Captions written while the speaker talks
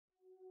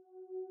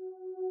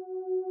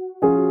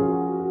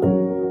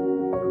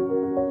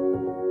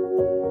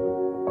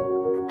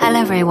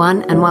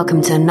everyone, and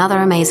welcome to another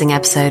amazing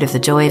episode of The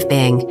Joy of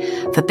Being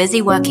for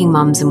busy working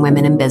mums and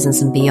women in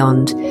business and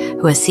beyond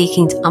who are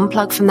seeking to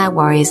unplug from their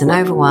worries and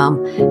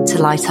overwhelm to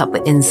light up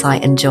with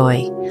insight and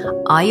joy.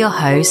 I, your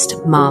host,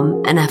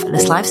 mum, and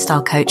effortless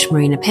lifestyle coach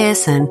Marina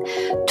Pearson,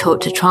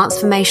 talk to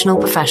transformational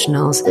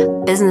professionals,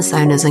 business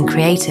owners, and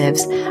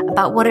creatives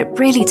about what it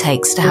really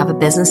takes to have a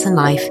business and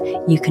life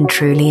you can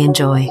truly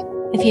enjoy.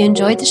 If you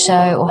enjoyed the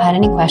show or had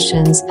any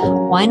questions,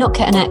 why not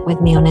connect with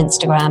me on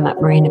Instagram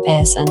at Marina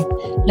Pearson?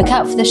 Look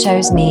out for the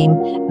show's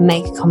meme and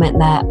make a comment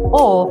there,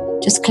 or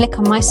just click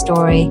on my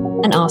story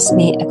and ask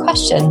me a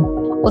question.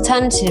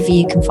 Alternatively,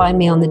 you can find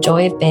me on the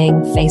Joy of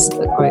Being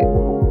Facebook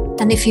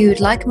group. And if you would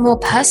like a more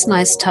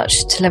personalized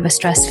touch to live a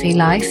stress-free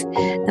life,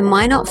 then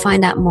why not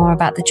find out more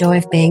about the Joy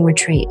of Being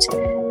retreat,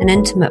 an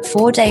intimate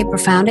 4-day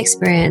profound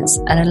experience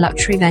at a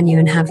luxury venue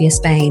in Javier,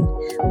 Spain,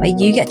 where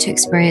you get to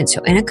experience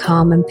your inner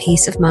calm and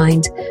peace of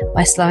mind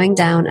by slowing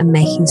down and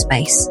making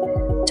space.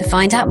 To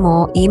find out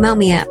more, email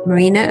me at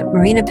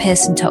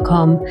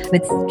marina@marinapearson.com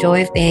with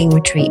Joy of Being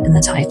retreat in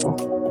the title.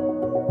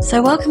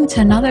 So welcome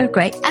to another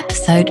great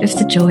episode of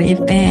The Joy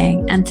of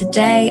Being. And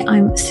today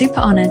I'm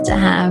super honored to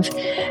have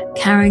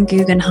Karen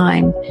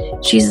Guggenheim.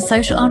 She's a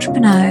social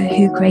entrepreneur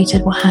who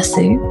created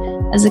Wahasu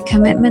as a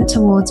commitment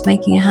towards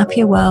making a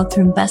happier world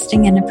through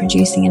investing in and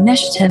producing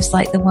initiatives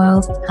like the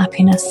World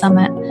Happiness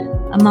Summit,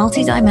 a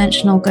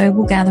multi-dimensional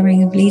global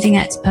gathering of leading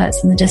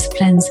experts in the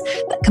disciplines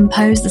that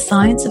compose the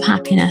science of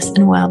happiness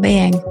and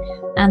well-being,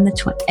 and the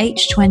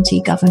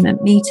H20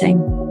 government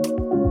meeting.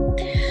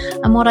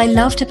 And what I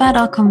loved about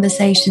our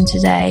conversation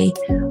today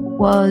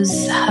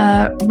was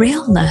her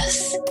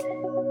realness.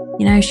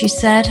 You know, she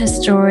shared her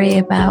story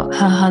about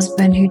her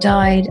husband who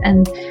died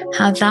and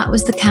how that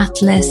was the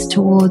catalyst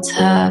towards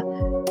her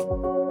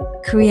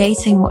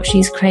creating what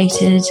she's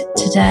created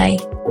today.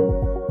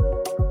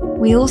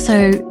 We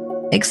also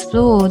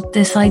explored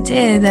this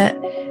idea that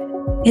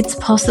it's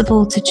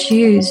possible to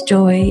choose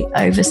joy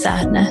over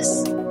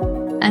sadness,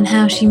 and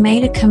how she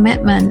made a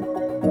commitment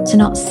to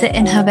not sit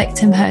in her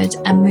victimhood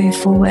and move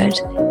forward.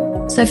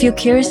 So if you're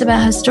curious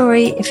about her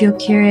story, if you're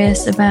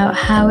curious about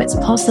how it's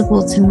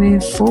possible to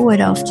move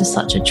forward after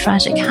such a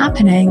tragic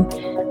happening,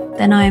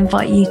 then I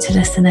invite you to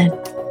listen in.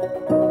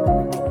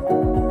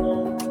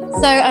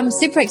 So I'm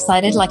super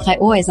excited, like I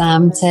always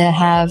am, to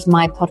have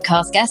my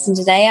podcast guest. And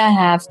today I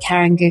have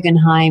Karen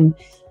Guggenheim.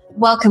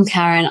 Welcome,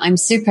 Karen. I'm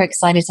super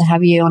excited to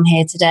have you on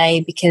here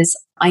today because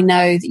I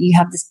know that you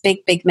have this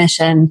big, big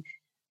mission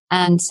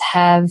and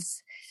have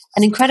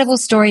an incredible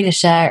story to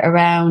share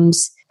around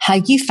how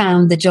you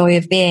found the joy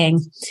of being.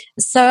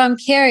 So I'm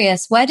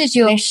curious, where did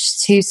you wish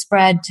to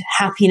spread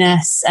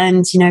happiness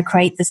and, you know,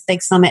 create this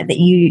big summit that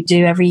you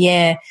do every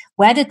year?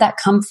 Where did that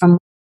come from?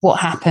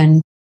 What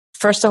happened?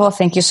 First of all,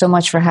 thank you so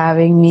much for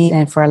having me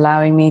and for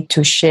allowing me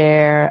to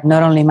share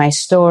not only my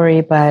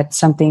story, but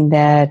something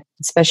that I'm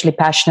especially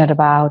passionate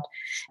about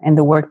and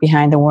the work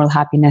behind the World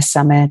Happiness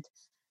Summit.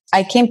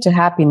 I came to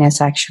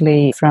happiness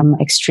actually from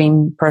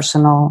extreme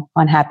personal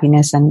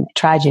unhappiness and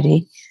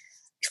tragedy.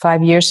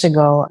 5 years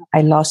ago,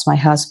 I lost my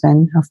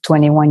husband of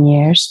 21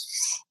 years,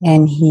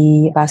 and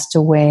he passed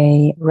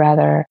away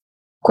rather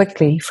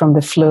quickly from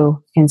the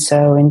flu. And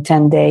so in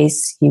 10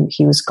 days,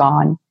 he was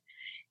gone.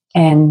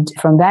 And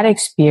from that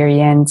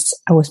experience,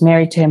 I was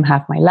married to him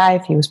half my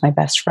life. He was my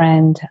best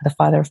friend, the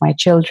father of my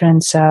children.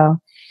 So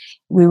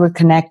we were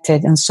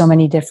connected on so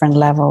many different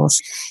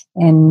levels,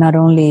 and not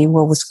only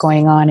what was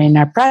going on in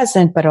our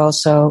present, but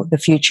also the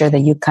future that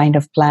you kind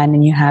of plan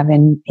and you have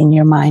in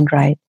your mind,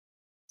 right?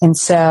 And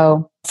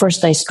so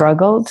first I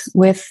struggled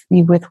with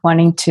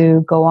wanting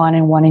to go on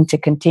and wanting to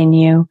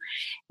continue.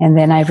 And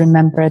then I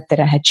remembered that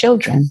I had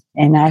children,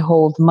 and I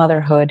hold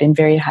motherhood in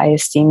very high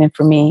esteem. And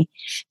for me,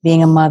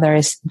 being a mother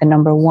is the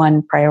number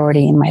one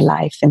priority in my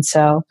life. And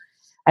so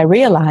I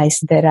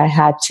realized that I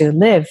had to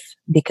live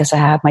because I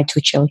have my 2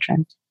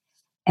 children.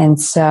 And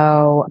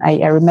so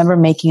I remember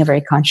making a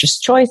very conscious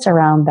choice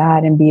around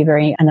that and be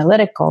very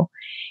analytical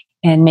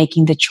and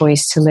making the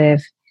choice to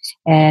live.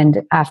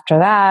 And after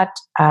that,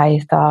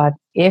 I thought,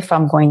 if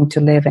I'm going to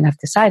live and have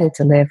decided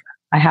to live,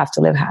 I have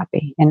to live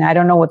happy. And I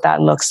don't know what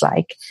that looks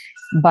like,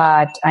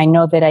 but I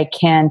know that I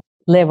can't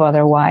live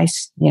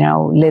otherwise, you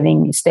know,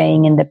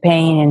 staying in the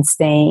pain and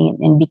staying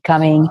and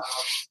becoming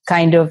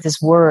kind of this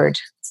word.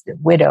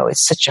 Widow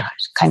is such a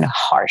kind of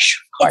harsh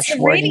word. It's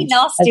a really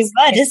nasty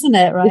word, isn't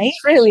it? Right?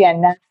 It's really a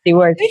nasty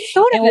word. I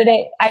thought of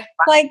it.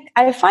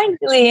 I find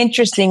really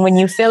interesting when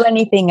you fill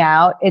anything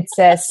out, it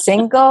says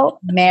single,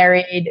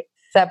 married,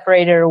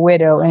 separated, or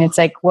widow. And it's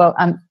like, well,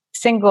 I'm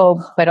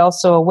single, but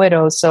also a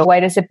widow. So why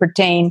does it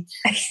pertain,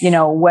 you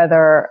know,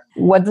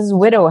 what does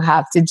widow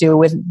have to do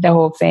with the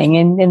whole thing?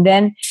 And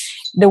then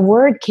the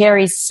word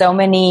carries so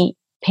many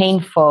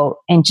painful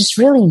and just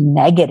really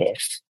negative,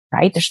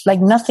 right? There's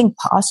like nothing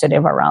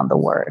positive around the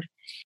word.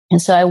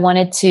 And so I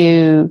wanted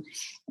to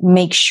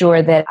make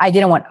sure that I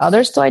didn't want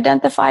others to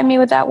identify me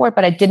with that word,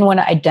 but I didn't want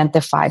to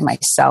identify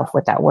myself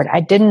with that word.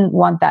 I didn't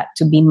want that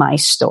to be my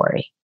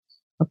story.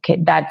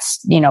 Okay. That's,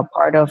 you know,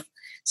 part of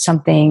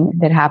something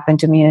that happened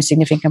to me in a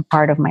significant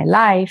part of my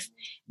life.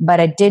 But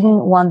I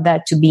didn't want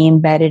that to be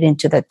embedded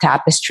into the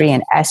tapestry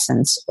and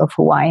essence of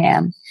who I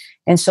am.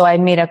 And so I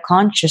made a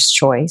conscious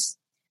choice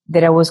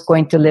that I was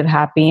going to live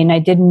happy, and I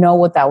didn't know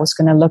what that was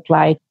going to look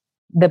like.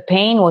 The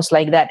pain was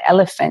like that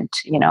elephant,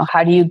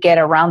 how do you get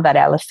around that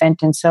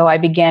elephant? And so I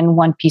began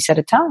one piece at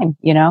a time,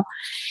 I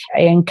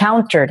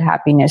encountered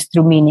happiness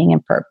through meaning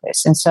and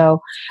purpose. And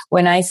so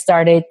when I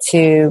started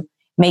to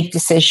make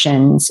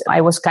decisions,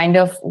 I was kind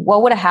of,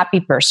 what would a happy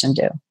person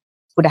do?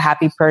 Would a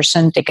happy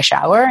person take a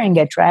shower and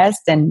get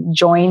dressed and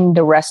join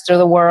the rest of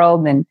the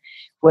world? And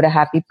would a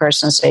happy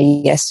person say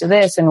yes to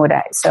this? And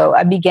so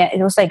I began,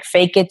 it was like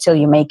fake it till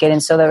you make it.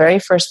 And so the very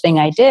first thing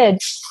I did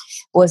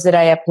was that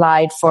I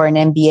applied for an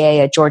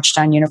MBA at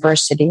Georgetown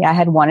University. I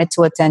had wanted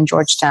to attend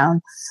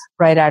Georgetown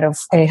right out of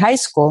high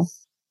school,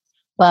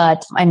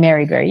 but I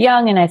married very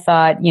young, and I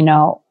thought,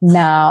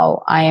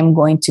 now I am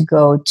going to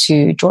go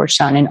to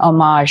Georgetown in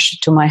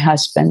homage to my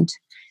husband,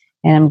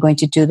 and I'm going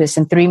to do this.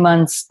 And 3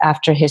 months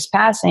after his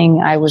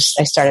passing, I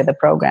started the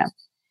program.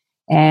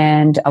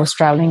 And I was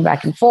traveling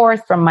back and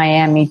forth from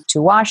Miami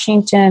to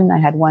Washington. I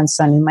had one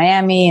son in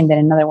Miami and then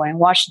another one in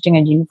Washington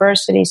at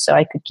university, so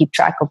I could keep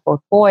track of both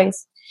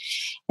boys.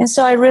 And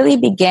so I really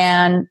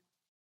began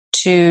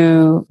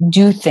to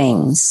do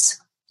things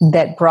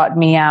that brought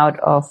me out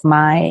of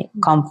my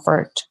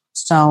comfort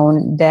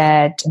zone,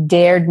 that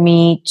dared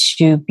me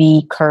to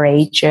be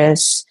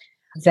courageous,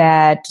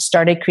 that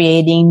started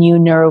creating new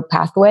neural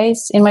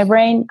pathways in my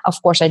brain.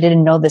 Of course, I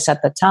didn't know this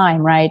at the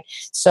time, right?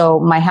 So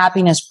my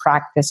happiness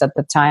practice at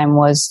the time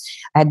was,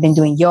 I had been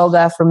doing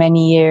yoga for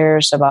many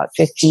years, about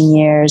 15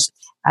 years.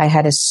 I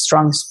had a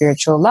strong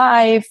spiritual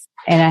life,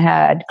 and I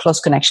had close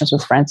connections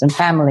with friends and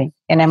family.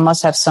 And I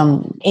must have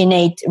some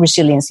innate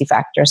resiliency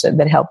factors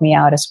that helped me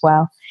out as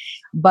well.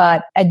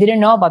 But I didn't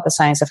know about the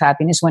science of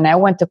happiness. When I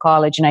went to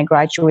college and I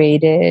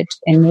graduated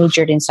and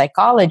majored in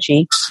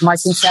psychology,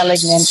 Martin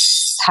Seligman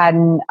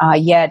hadn't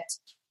yet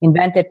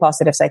invented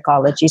positive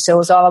psychology. So it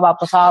was all about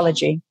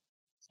pathology.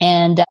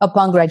 And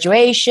upon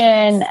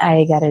graduation,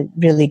 I got a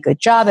really good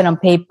job, and on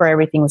paper,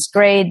 everything was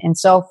great and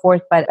so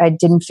forth. But I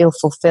didn't feel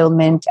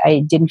fulfillment. I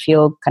didn't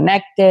feel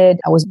connected.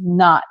 I was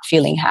not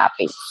feeling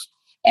happy.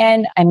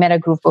 And I met a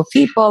group of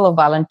people, of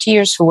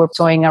volunteers, who were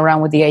toying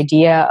around with the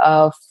idea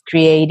of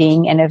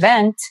creating an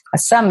event, a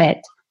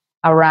summit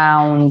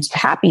around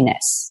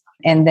happiness,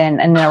 and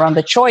around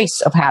the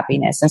choice of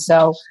happiness. And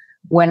so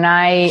when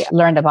I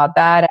learned about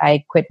that,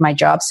 I quit my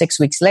job 6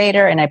 weeks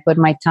later, and I put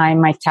my time,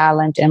 my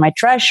talent, and my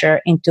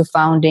treasure into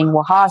founding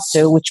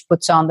WAHASU, which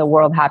puts on the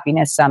World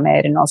Happiness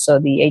Summit and also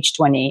the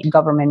H20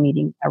 government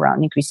meeting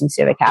around increasing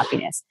civic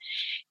happiness.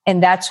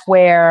 And that's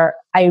where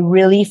I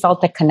really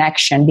felt a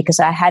connection, because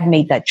I had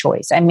made that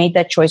choice. I made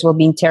that choice while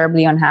being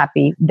terribly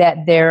unhappy, that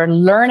they're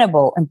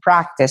learnable and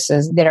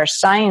practices that are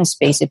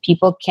science-based, that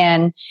people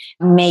can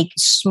make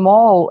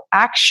small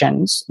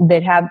actions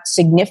that have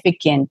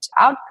significant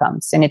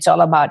outcomes. And it's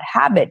all about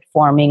habit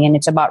forming, and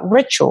it's about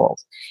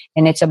rituals,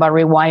 and it's about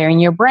rewiring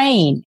your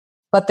brain.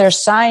 But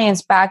there's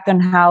science backed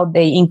on how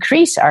they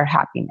increase our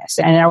happiness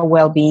and our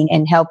well-being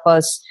and help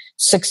us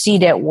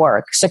succeed at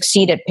work,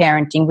 succeed at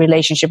parenting,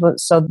 relationship.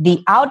 So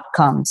the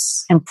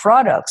outcomes and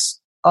products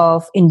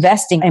of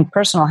investing in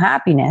personal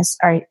happiness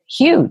are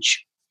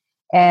huge.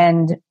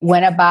 And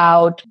went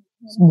about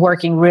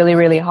working really,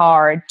 really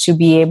hard to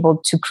be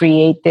able to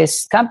create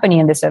this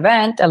company and this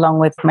event along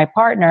with my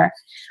partner,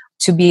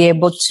 to be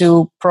able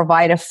to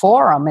provide a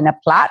forum and a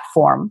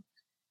platform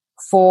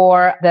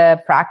for the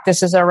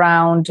practices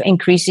around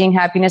increasing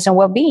happiness and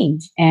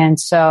well-being. And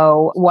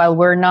so while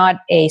we're not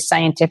a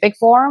scientific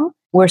forum,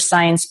 we're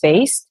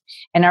science-based.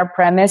 And our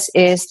premise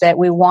is that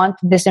we want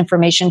this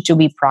information to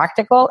be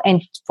practical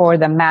and for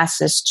the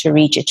masses to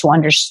reach it, to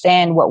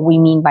understand what we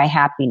mean by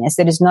happiness.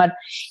 It is not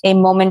a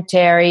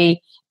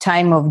momentary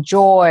time of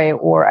joy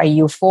or a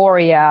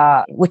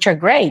euphoria, which are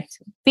great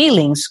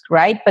feelings,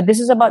 right? But this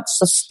is about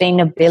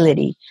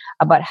sustainability,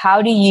 about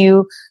how do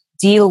you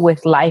deal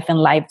with life and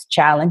life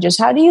challenges?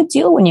 How do you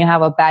deal when you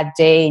have a bad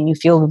day and you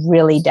feel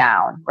really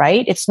down,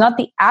 right? It's not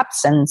the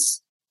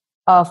absence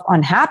of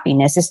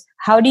unhappiness. It's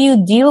how do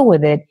you deal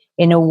with it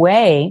in a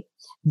way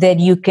that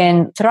you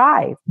can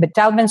thrive? But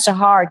Tal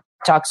Ben-Sahar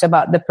talks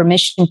about the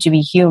permission to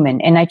be human.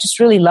 And I just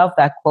really love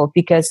that quote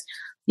because,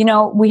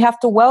 we have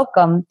to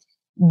welcome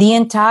the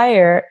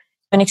entire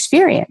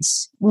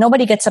experience.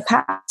 Nobody gets a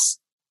pass.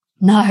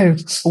 No.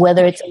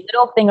 Whether it's a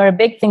little thing or a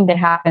big thing that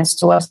happens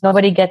to us,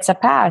 nobody gets a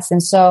pass.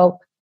 And so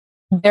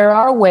there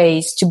are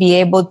ways to be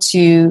able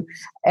to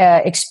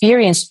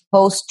experience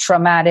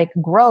post-traumatic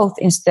growth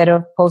instead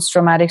of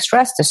post-traumatic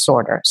stress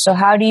disorder. So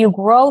how do you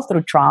grow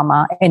through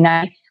trauma? And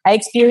I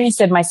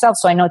experienced it myself,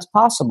 so I know it's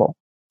possible.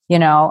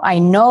 I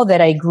know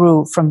that I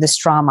grew from this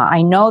trauma.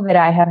 I know that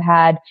I have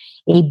had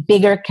a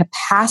bigger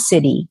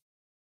capacity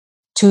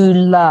to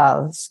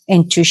love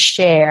and to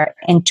share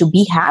and to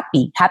be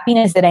happy.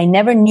 Happiness that I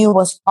never knew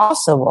was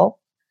possible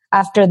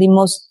after the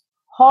most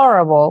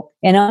horrible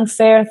and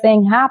unfair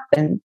thing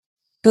happened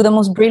to the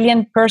most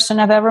brilliant person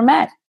I've ever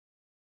met.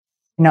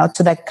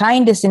 to the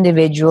kindest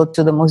individual,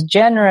 to the most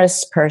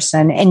generous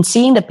person, and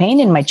seeing the pain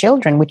in my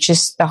children, which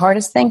is the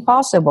hardest thing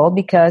possible,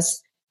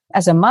 because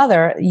as a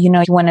mother, you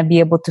want to be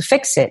able to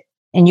fix it.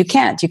 And you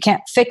can't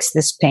fix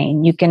this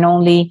pain. You can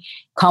only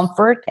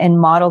comfort and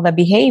model the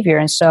behavior.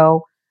 And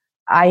so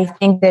I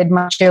think that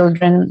my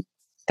children,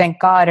 thank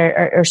God,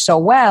 are so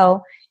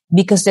well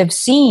because they've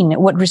seen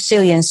what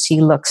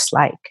resiliency looks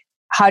like.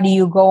 How do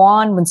you go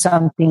on when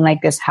something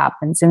like this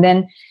happens? And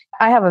then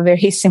I have a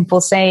very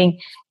simple saying,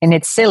 and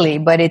it's silly,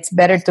 but it's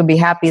better to be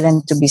happy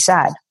than to be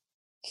sad.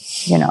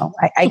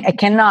 I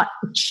cannot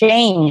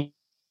change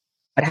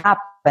what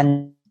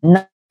happened.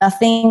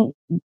 Nothing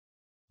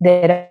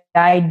that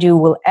I do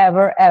will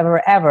ever,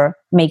 ever, ever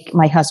make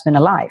my husband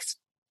alive,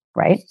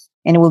 right?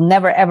 And it will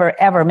never, ever,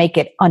 ever make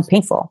it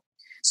unpainful.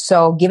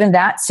 So given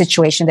that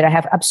situation that I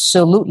have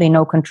absolutely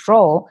no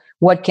control,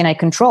 what can I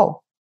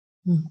control?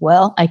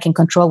 Well, I can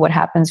control what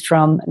happens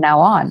from now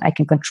on. I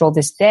can control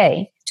this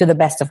day to the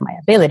best of my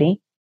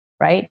ability,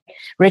 right?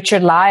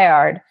 Richard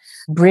Layard,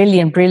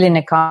 brilliant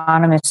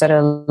economist at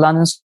a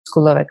London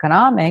School of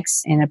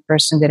Economics and a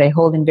person that I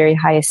hold in very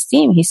high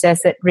esteem, he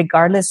says that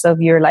regardless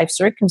of your life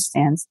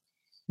circumstance,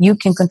 you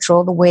can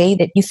control the way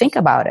that you think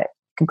about it.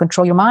 You can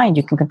control your mind.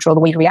 You can control the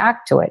way you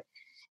react to it.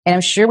 And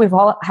I'm sure we've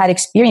all had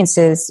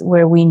experiences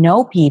where we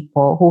know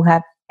people who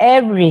have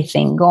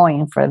everything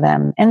going for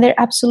them and they're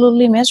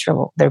absolutely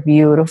miserable. They're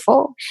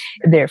beautiful,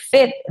 they're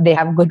fit, they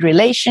have good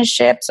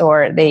relationships,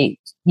 or they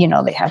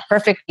have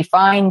perfectly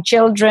fine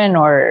children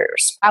or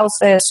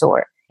spouses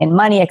or in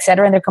money,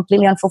 etc., and they're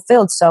completely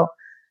unfulfilled. So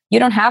you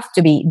don't have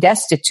to be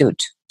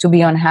destitute to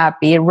be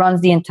unhappy. It runs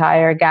the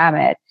entire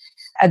gamut.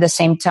 At the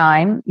same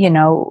time,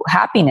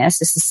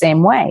 happiness is the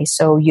same way.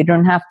 So you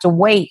don't have to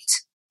wait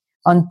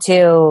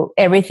until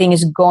everything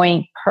is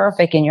going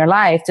perfect in your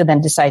life to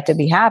then decide to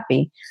be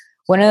happy.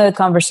 One of the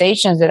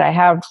conversations that I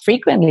have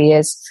frequently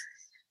is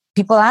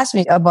people ask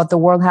me about the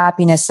World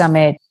Happiness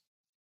Summit.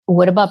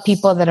 What about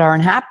people that are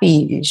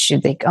unhappy?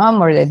 Should they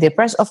come, or they're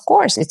depressed? Of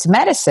course, it's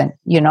medicine.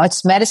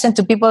 It's medicine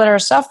to people that are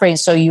suffering.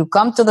 So you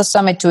come to the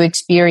summit to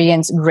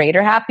experience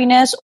greater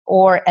happiness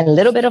or a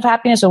little bit of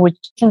happiness, or which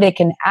they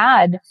can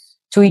add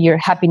to your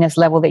happiness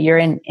level that you're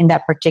in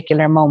that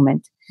particular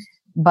moment.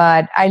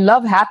 But I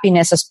love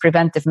happiness as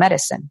preventive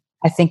medicine.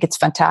 I think it's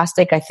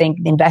fantastic. I think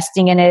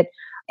investing in it,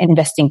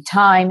 investing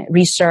time,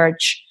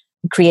 research,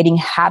 creating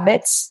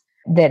habits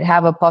that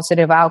have a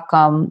positive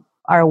outcome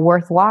are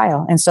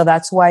worthwhile. And so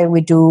that's why we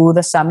do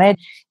the summit.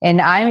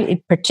 And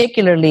I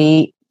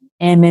particularly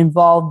am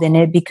involved in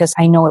it because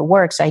I know it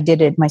works. I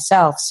did it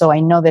myself. So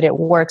I know that it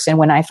works. And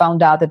when I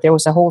found out that there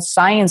was a whole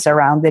science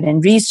around it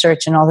and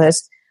research and all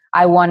this,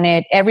 I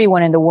wanted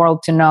everyone in the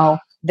world to know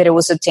that it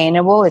was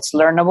attainable, it's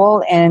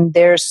learnable, and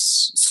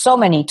there's so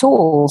many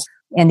tools.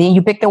 And then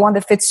you pick the one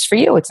that fits for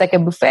you. It's like a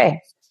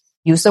buffet.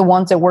 Use the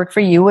ones that work for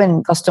you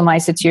and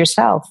customize it to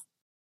yourself.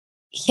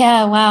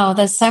 Yeah, wow.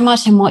 There's so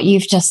much in what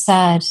you've just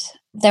said.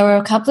 There were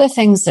a couple of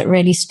things that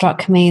really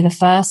struck me. The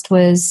first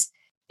was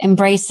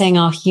embracing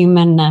our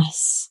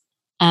humanness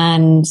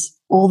and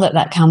all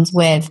that comes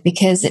with,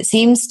 because it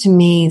seems to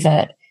me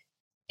that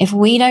if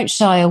we don't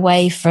shy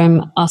away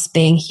from us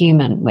being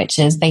human, which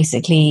is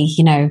basically,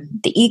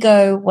 the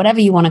ego, whatever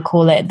you want to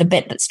call it, the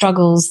bit that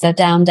struggles, the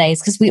down days,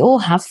 because we all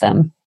have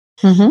them.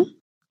 Mm-hmm.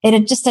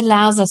 It just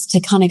allows us to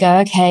kind of go,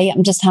 okay,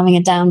 I'm just having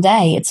a down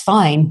day. It's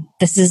fine.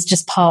 This is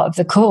just part of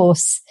the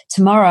course.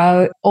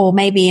 Tomorrow, or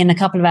maybe in a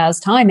couple of hours'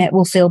 time, it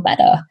will feel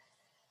better.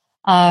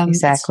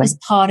 Exactly. It's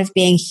just part of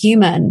being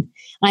human.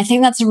 And I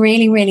think that's a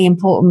really, really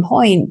important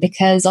point,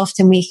 because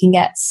often we can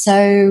get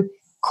so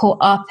caught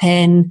up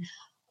in,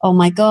 oh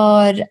my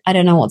God, I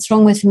don't know what's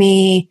wrong with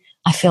me.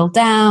 I feel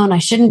down. I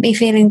shouldn't be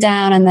feeling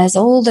down. And there's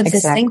all of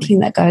this thinking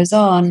that goes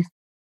on.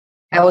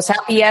 I was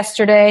happy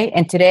yesterday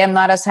and today I'm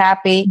not as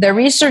happy. The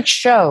research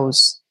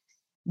shows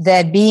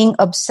that being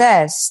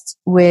obsessed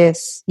with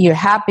your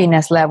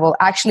happiness level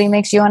actually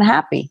makes you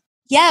unhappy.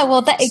 Yeah,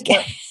 well,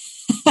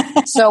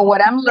 so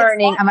what I'm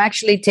learning, I'm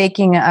actually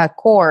taking a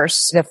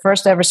course, the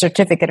first ever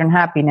certificate on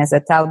happiness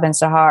that Tal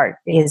Ben-Sahar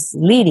is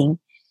leading.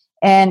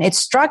 And it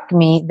struck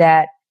me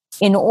that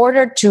in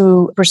order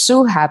to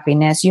pursue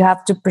happiness, you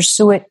have to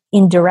pursue it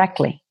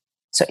indirectly.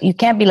 So you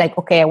can't be like,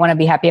 okay, I want to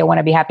be happy. I want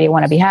to be happy. I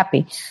want to be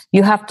happy.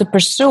 You have to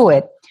pursue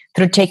it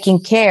through taking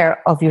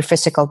care of your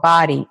physical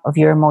body, of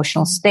your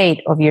emotional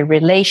state, of your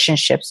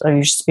relationships, of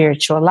your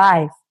spiritual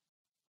life,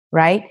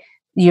 right?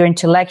 Your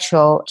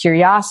intellectual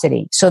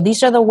curiosity. So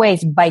these are the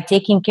ways, by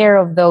taking care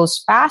of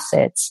those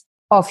facets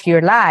of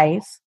your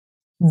life,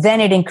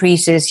 then it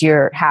increases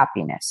your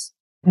happiness.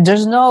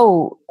 There's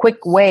no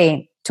quick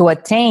way to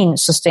attain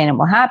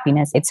sustainable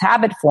happiness. It's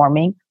habit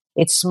forming,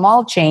 it's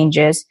small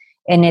changes,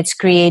 and it's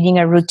creating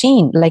a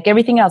routine like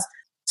everything else.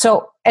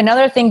 So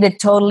another thing that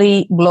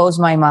totally blows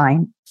my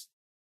mind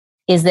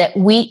is that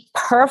we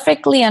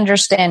perfectly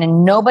understand,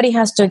 and nobody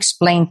has to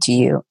explain to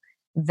you,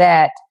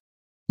 that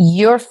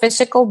your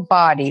physical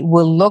body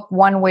will look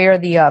one way or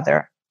the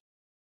other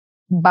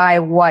by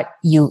what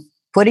you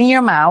put in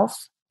your mouth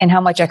and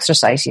how much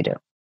exercise you do.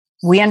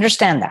 We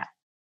understand that.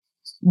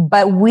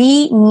 But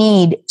we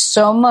need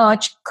so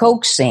much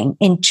coaxing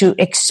into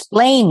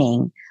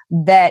explaining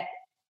that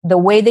the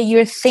way that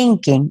you're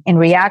thinking and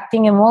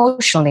reacting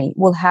emotionally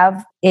will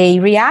have a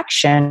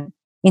reaction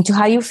into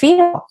how you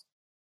feel.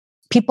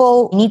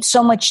 People need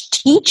so much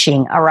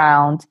teaching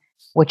around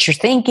what you're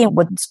thinking,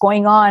 what's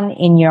going on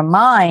in your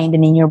mind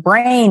and in your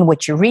brain,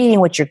 what you're reading,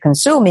 what you're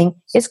consuming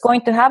is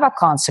going to have a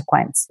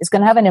consequence. It's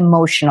going to have an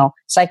emotional,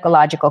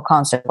 psychological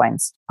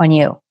consequence on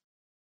you.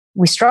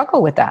 We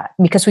struggle with that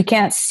because we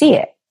can't see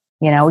it.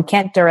 We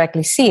can't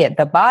directly see it.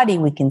 The body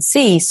we can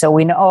see, so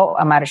we know, oh,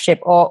 I'm out of shape,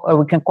 or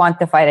we can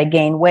quantify it. I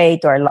gained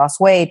weight, or I lost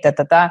weight,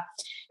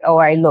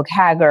 or I look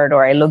haggard,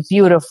 or I look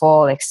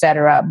beautiful,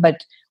 etc.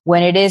 But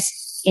when it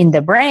is in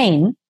the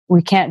brain,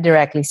 we can't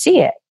directly see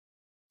it.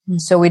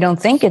 So we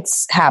don't think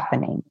it's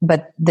happening.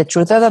 But the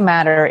truth of the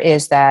matter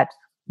is that,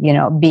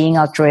 being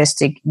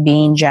altruistic,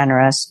 being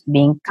generous,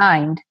 being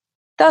kind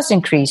does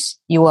increase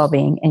your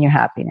well-being and your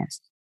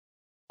happiness.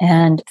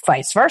 And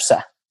vice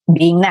versa.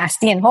 Being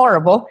nasty and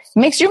horrible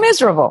makes you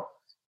miserable,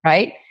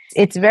 right?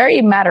 It's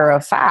very matter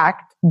of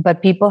fact,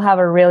 but people have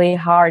a really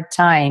hard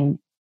time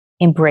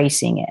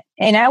embracing it.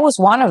 And I was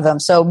one of them.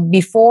 So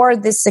before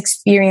this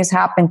experience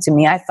happened to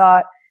me, I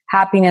thought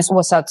happiness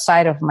was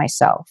outside of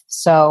myself.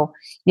 So,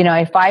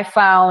 if I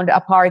found a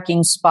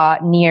parking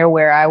spot near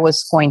where I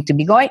was going to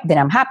be going, then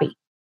I'm happy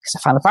because I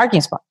found a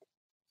parking spot.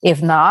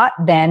 If not,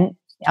 then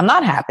I'm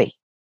not happy.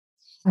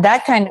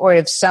 That kind of, or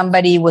if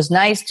somebody was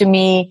nice to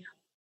me,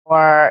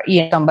 or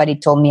somebody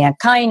told me a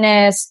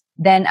kindness,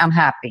 then I'm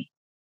happy.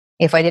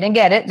 If I didn't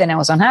get it, then I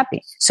was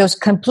unhappy. So it's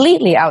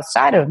completely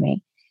outside of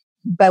me.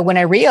 But when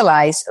I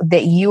realized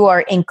that you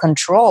are in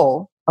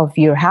control of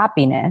your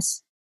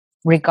happiness,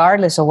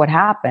 regardless of what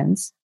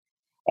happens,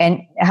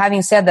 and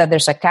having said that,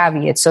 there's a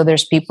caveat. So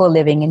there's people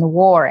living in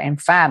war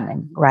and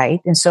famine, right?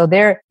 And so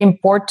there are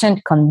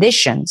important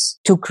conditions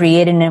to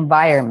create an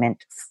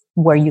environment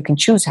where you can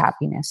choose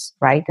happiness,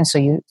 right? And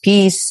so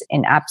peace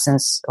and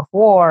absence of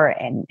war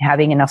and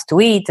having enough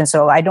to eat. And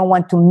so I don't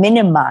want to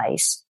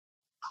minimize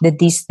that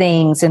these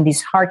things and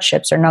these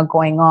hardships are not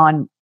going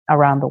on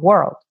around the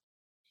world.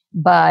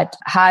 But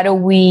how do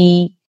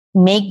we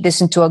make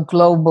this into a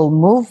global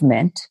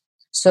movement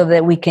so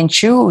that we can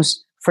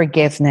choose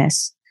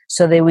forgiveness,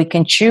 so that we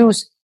can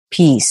choose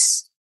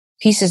peace?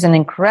 Peace is an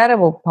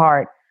incredible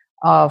part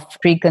of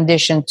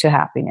precondition to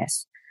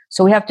happiness.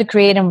 So we have to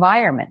create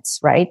environments,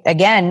 right?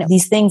 Again,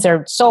 these things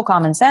are so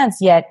common sense,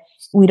 yet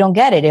we don't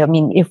get it. I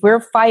mean, if we're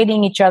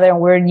fighting each other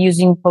and we're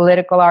using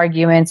political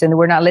arguments and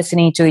we're not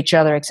listening to each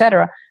other,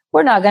 etc.,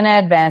 we're not going to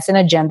advance an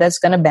agenda that's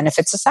going to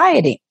benefit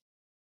society,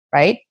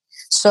 right?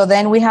 So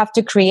then we have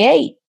to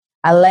create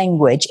a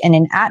language and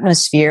an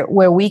atmosphere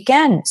where we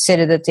can sit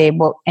at the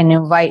table and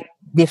invite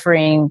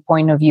differing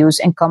point of views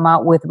and come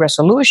out with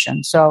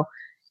resolutions. So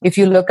if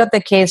you look at the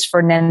case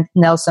for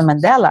Nelson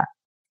Mandela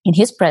in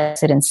his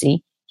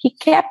presidency, he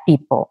kept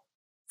people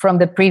from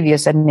the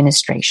previous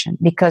administration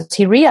because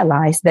he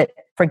realized that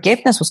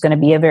forgiveness was going to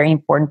be a very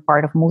important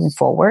part of moving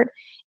forward,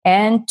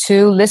 and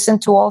to listen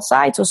to all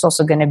sides was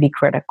also going to be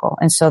critical.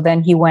 And so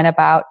then he went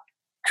about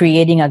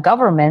creating a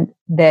government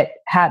that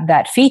had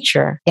that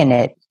feature in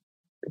it.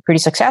 Pretty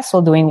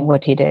successful doing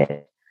what he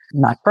did.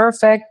 Not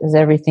perfect as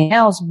everything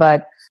else,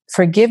 but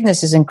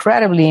forgiveness is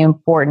incredibly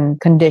important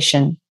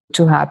condition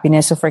to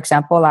happiness. So for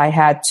example, I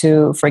had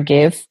to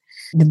forgive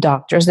the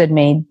doctors that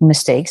made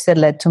mistakes that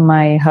led to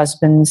my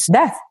husband's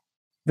death.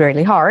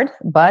 Really hard,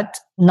 but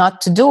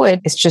not to do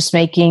it is just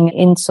making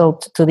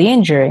insult to the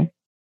injury.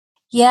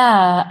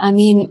 Yeah, I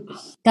mean,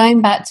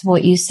 going back to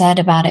what you said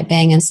about it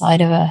being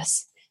inside of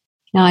us.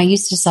 Now, I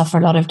used to suffer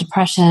a lot of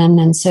depression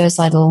and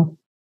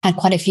had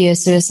quite a few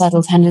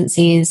suicidal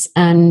tendencies.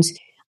 And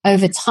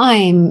over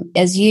time,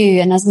 as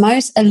you and as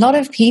a lot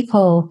of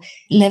people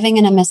living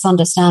in a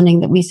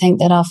misunderstanding that we think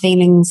that our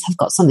feelings have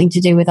got something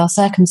to do with our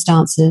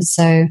circumstances.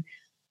 So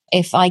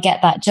if I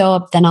get that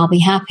job, then I'll be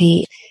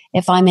happy.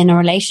 If I'm in a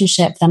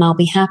relationship, then I'll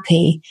be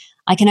happy.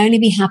 I can only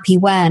be happy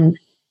when.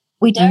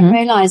 We don't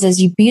realize, as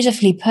you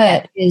beautifully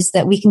put, is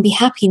that we can be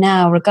happy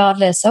now,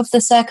 regardless of the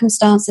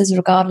circumstances,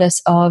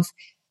 regardless of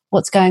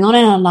what's going on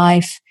in our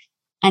life.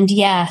 And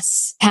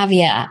yes,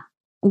 caveat,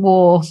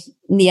 war,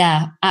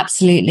 yeah,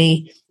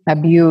 absolutely.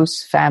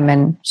 Abuse,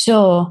 famine.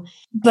 Sure.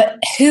 But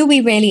who we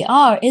really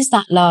are is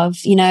that love,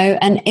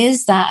 and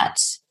is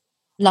that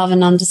love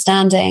and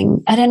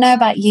understanding. I don't know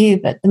about you,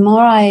 but the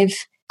more I've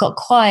got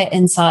quiet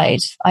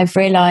inside, I've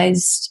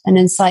realized and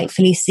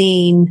insightfully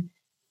seen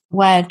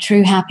where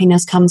true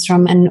happiness comes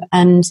from,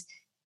 and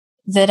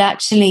that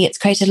actually it's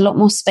created a lot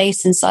more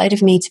space inside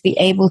of me to be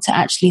able to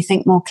actually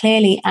think more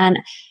clearly and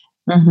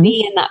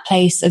be in that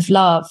place of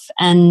love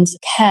and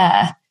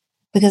care,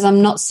 because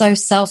I'm not so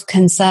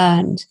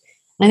self-concerned.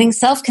 I think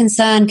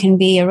self-concern can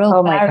be a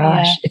real barrier. Oh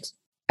my gosh.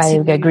 I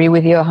agree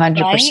with you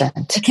 100%.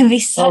 Right? It can be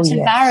such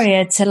a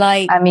barrier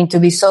to to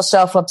be so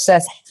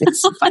self-obsessed.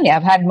 It's funny.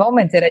 I've had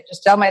moments that I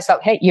just tell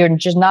myself, hey, you're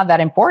just not that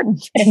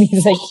important. And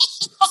he's like,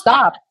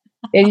 stop.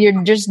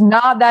 You're just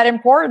not that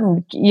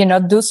important.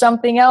 Do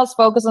something else,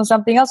 focus on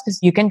something else, because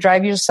you can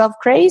drive yourself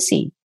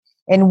crazy.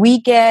 And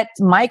we get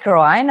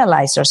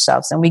microanalyze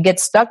ourselves and we get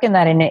stuck in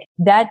that. And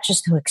that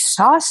just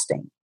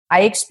exhausting.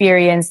 I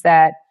experienced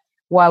that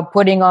while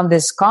putting on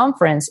this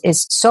conference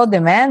is so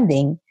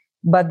demanding,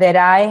 but that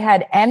I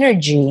had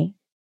energy,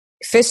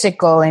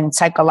 physical and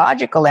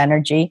psychological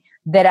energy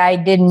that I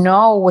didn't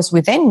know was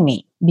within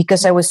me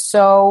because I was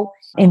so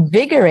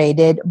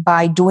invigorated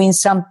by doing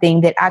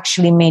something that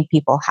actually made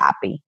people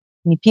happy.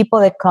 I mean, people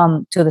that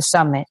come to the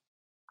summit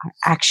are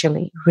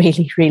actually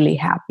really, really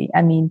happy.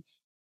 I mean,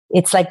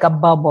 it's like a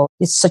bubble.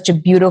 It's such a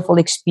beautiful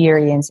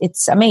experience.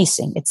 It's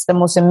amazing. It's the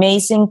most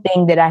amazing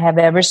thing that I have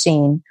ever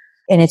seen.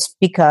 And it's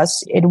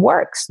because it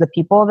works. The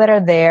people that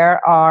are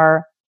there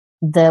are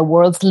the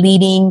world's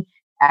leading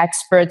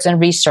experts and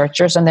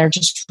researchers, and they're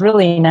just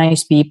really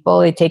nice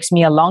people. It takes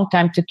me a long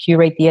time to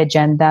curate the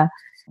agenda.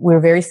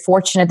 We're very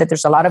fortunate that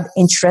there's a lot of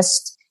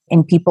interest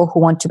in people who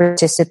want to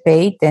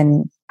participate.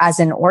 And as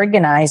an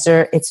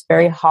organizer, it's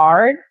very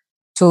hard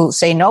to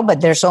say no,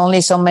 but there's only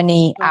so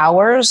many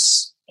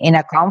hours in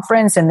a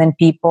conference. And then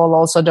people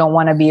also don't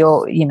want to be,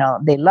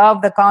 they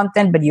love the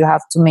content, but you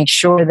have to make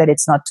sure that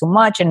it's not too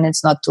much and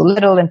it's not too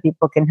little, and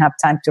people can have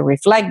time to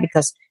reflect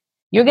because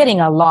you're getting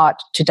a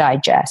lot to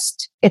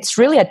digest. It's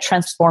really a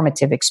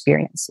transformative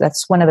experience.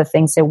 That's one of the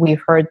things that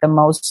we've heard the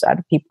most out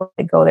of people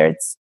that go there.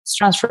 It's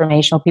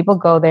transformational. People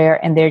go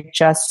there and they're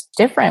just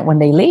different when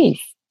they leave.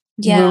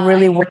 Yeah. We're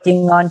really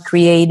working on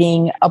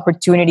creating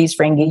opportunities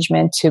for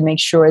engagement to make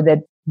sure that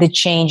the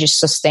change is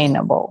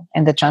sustainable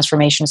and the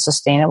transformation is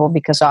sustainable,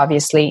 because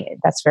obviously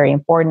that's very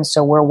important.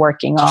 So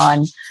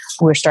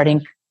we're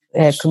starting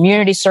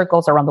community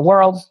circles around the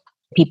world.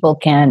 People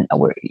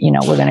we're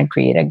going to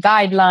create a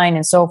guideline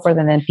and so forth.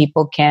 And then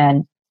people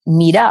can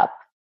meet up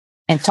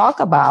and talk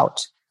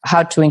about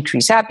how to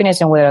increase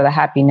happiness and what are the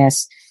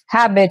happiness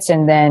habits,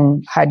 and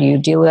then how do you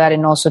deal with that,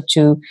 and also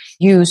to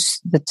use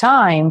the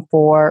time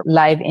for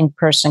live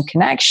in-person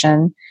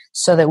connection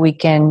so that we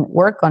can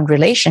work on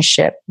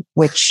relationship,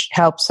 which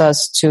helps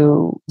us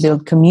to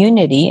build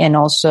community and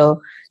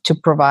also to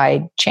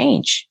provide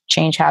change.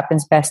 Change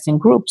happens best in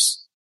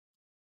groups.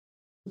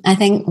 I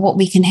think what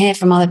we can hear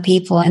from other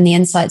people and the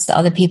insights that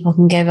other people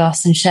can give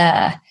us and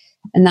share,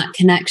 and that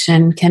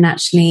connection can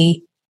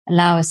actually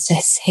allow us to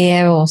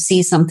hear or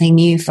see something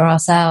new for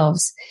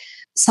ourselves.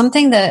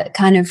 Something that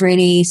kind of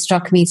really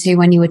struck me too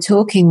when you were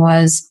talking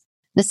was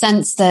the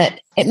sense that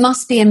it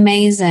must be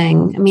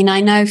amazing. I mean, I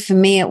know for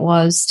me it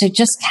was to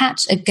just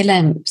catch a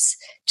glimpse,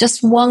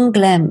 just one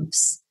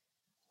glimpse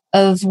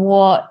of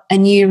what a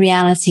new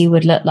reality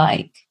would look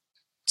like,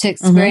 to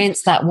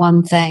experience that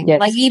one thing. Yes.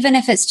 Like, even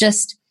if it's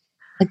just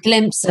a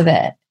glimpse of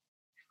it,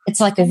 it's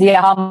like the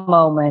aha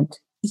moment.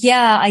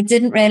 Yeah, I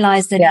didn't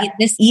realize that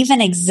this even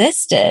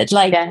existed.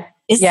 Like,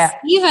 is this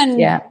even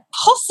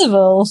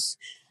possible?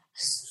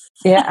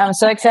 Yeah, I'm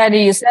so excited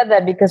you said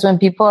that, because when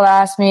people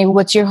ask me,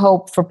 what's your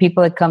hope for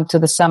people that come to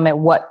the summit?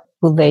 What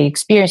will they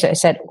experience? I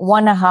said,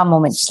 one aha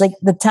moment. It's like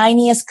the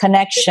tiniest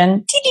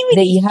connection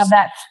that you have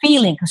that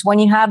feeling. Because when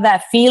you have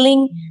that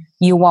feeling,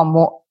 you want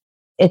more.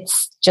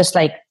 It's just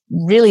like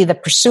really the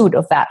pursuit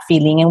of that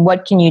feeling. And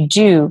what can you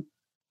do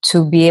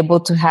to be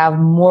able to have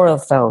more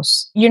of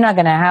those? You're not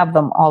going to have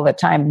them all the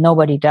time.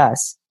 Nobody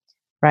does,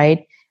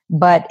 right?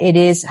 But it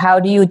is, how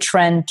do you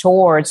trend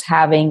towards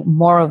having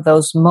more of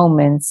those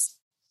moments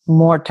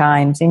more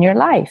times in your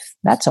life?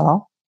 That's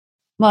all.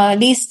 Well, at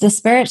least the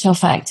spiritual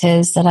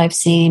factors that I've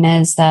seen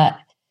is that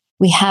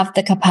we have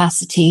the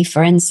capacity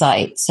for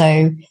insight.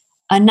 So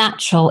a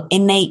natural,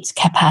 innate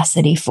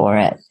capacity for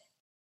it.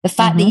 The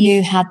fact that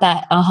you had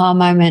that aha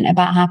moment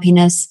about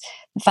happiness,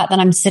 the fact that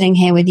I'm sitting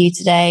here with you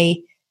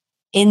today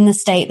in the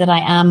state that I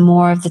am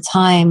more of the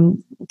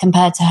time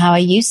compared to how I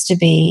used to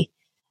be.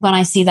 When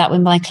I see that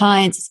with my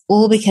clients, it's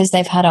all because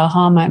they've had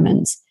aha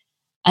moments.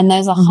 And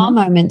those aha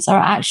moments are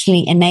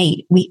actually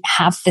innate. We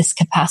have this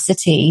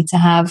capacity to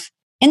have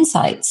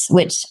insights,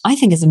 which I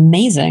think is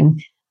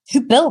amazing.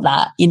 Who built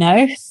that, Yeah.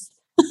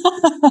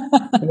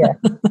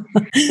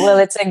 Well,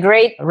 it's a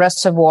great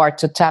reservoir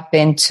to tap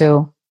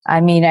into.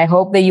 I mean, I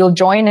hope that you'll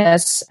join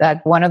us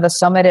at one of the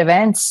summit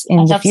events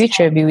in the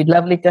future. We would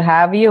lovely to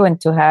have you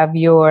and to have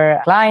your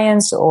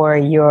clients or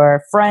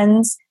your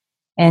friends,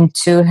 and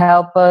to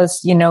help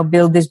us,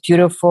 build this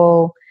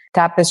beautiful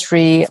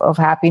tapestry of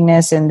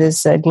happiness and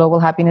this global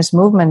happiness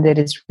movement that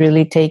is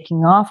really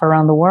taking off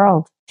around the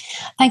world.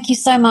 Thank you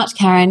so much,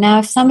 Karen. Now,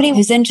 if somebody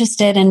who's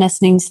interested in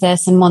listening to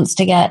this and wants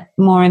to get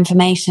more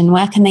information,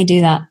 where can they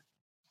do that?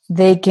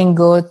 They can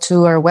go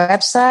to our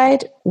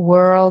website,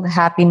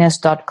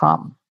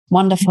 worldhappiness.com.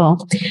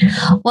 Wonderful.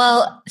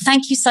 Well,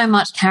 thank you so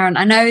much, Karen.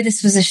 I know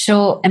this was a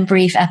short and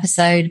brief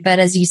episode, but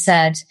as you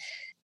said,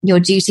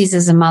 your duties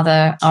as a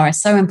mother are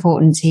so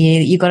important to you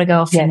that you've got to go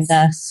off and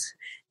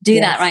do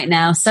that right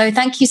now. So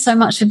thank you so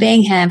much for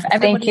being here. For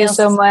thank you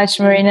so much,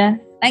 Marina.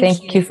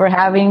 Thank you for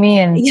having me,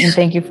 and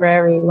thank you for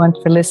everyone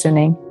for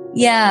listening.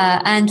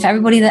 Yeah, and for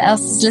everybody that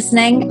else is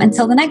listening,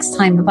 until the next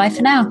time, bye-bye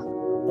for now.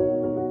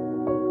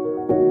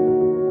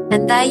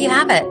 And there you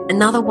have it,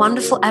 another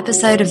wonderful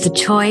episode of The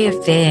Joy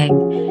of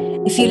Being.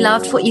 If you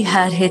loved what you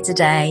heard here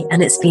today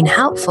and it's been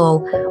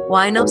helpful,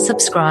 why not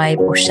subscribe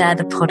or share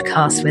the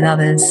podcast with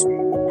others?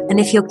 And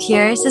if you're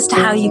curious as to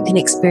how you can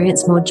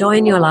experience more joy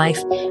in your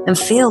life and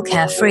feel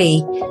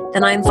carefree,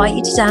 then I invite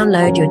you to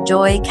download your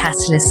Joy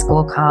Catalyst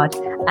scorecard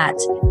at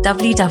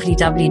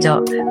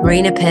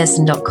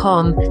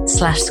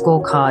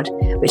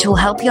www.marinapearson.com/scorecard, which will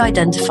help you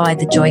identify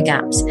the joy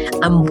gaps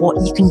and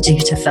what you can do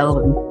to fill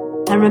them.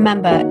 And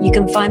remember, you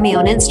can find me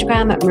on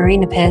Instagram at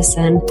Marina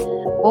Pearson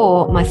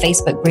or my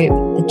Facebook group,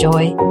 The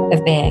Joy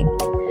of Being.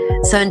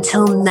 So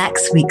until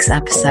next week's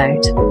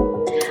episode,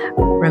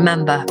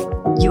 remember,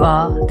 you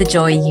are the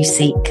joy you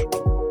seek.